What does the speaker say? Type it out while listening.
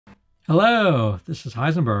Hello, this is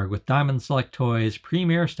Heisenberg with Diamond Select Toys'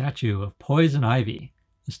 premiere statue of Poison Ivy.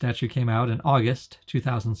 The statue came out in August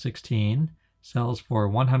 2016, sells for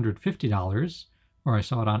 $150, or I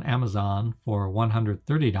saw it on Amazon for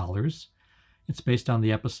 $130. It's based on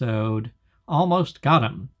the episode Almost Got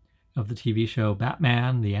Him of the TV show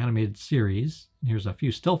Batman, the animated series. Here's a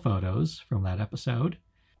few still photos from that episode.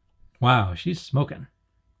 Wow, she's smoking.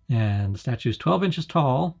 And the statue is 12 inches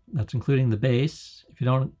tall. That's including the base. If you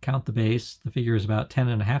don't count the base, the figure is about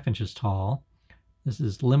 10.5 inches tall. This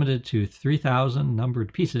is limited to 3,000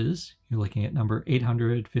 numbered pieces. You're looking at number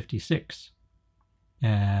 856.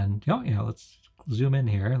 And let's zoom in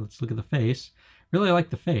here. Let's look at the face. Really like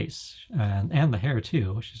the face and the hair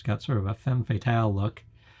too. She's got sort of a femme fatale look,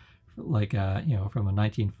 like from a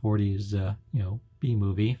 1940s B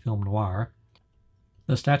movie, film noir.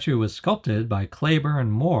 The statue was sculpted by Clayburn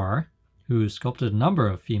Moore, who sculpted a number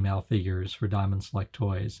of female figures for Diamond Select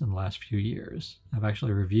Toys in the last few years. I've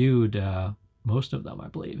actually reviewed most of them, I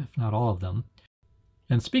believe, if not all of them.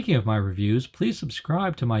 And speaking of my reviews, please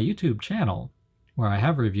subscribe to my YouTube channel, where I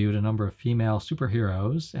have reviewed a number of female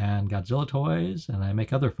superheroes and Godzilla toys, and I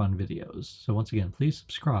make other fun videos. So once again, please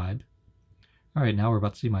subscribe. All right, now we're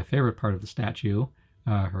about to see my favorite part of the statue,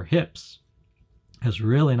 her hips. Has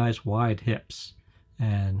really nice wide hips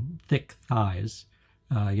and thick thighs.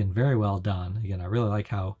 Again, very well done. Again, I really like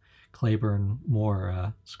how Clayburn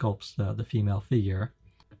Moore sculpts the female figure.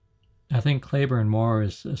 I think Clayburn Moore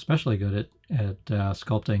is especially good at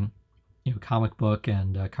sculpting comic book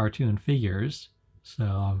and cartoon figures.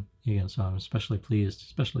 So so I'm especially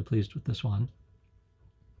pleased with this one.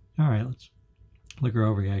 All right, let's look her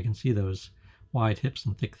over here. You can see those wide hips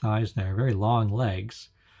and thick thighs there, very long legs.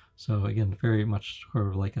 So again, very much sort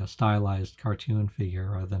of like a stylized cartoon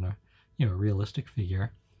figure rather than a realistic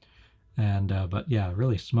figure. And but yeah,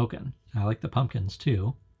 really smoking. I like the pumpkins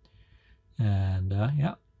too. And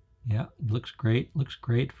yeah, looks great. Looks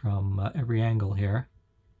great from every angle here.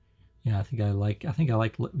 Yeah, I think I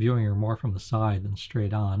like viewing her more from the side than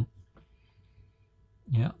straight on.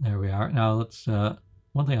 Yeah, there we are. Now let's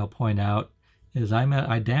one thing I'll point out is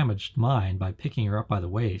I damaged mine by picking her up by the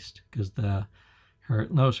waist, because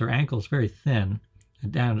her ankle is very thin. I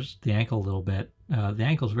damaged the ankle a little bit. The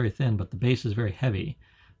ankle is very thin, but the base is very heavy.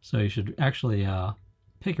 So you should actually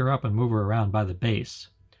pick her up and move her around by the base.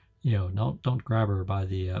 Don't grab her by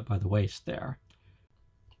the waist there.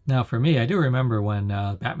 Now for me, I do remember when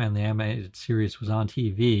Batman the Animated Series was on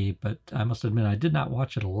TV, but I must admit I did not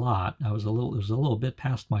watch it a lot. It was a little bit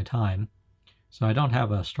past my time, so I don't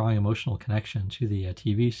have a strong emotional connection to the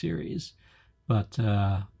TV series. But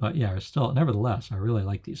yeah, still, nevertheless, I really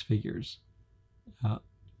like these figures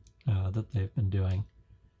that they've been doing.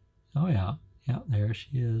 Oh yeah, there she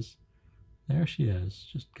is. There she is.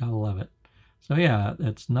 Just gotta love it. So yeah,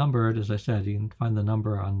 it's numbered, as I said. You can find the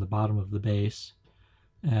number on the bottom of the base.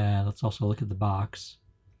 And let's also look at the box.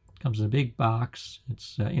 It comes in a big box.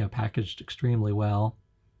 It's packaged extremely well.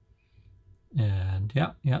 And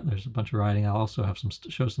yeah, there's a bunch of writing. I'll also have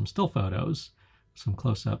show some still photos, some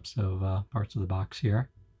close-ups of parts of the box here.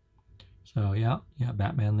 So yeah,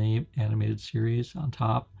 Batman the Animated Series on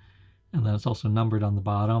top, and then it's also numbered on the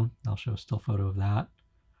bottom. I'll show a still photo of that.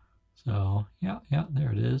 So yeah,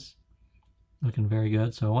 there it is, looking very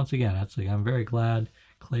good. So once again, I'm very glad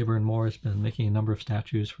Clayburn Moore has been making a number of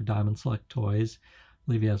statues for Diamond Select Toys. I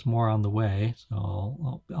believe he has more on the way,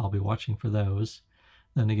 so I'll be watching for those.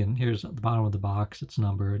 Then again, here's at the bottom of the box, it's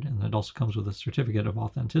numbered, and it also comes with a certificate of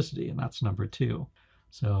authenticity, and that's numbered too.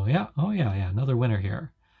 So yeah, another winner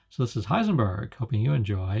here. So this is Heisenberg, hoping you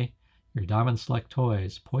enjoy your Diamond Select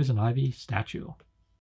Toys Poison Ivy statue.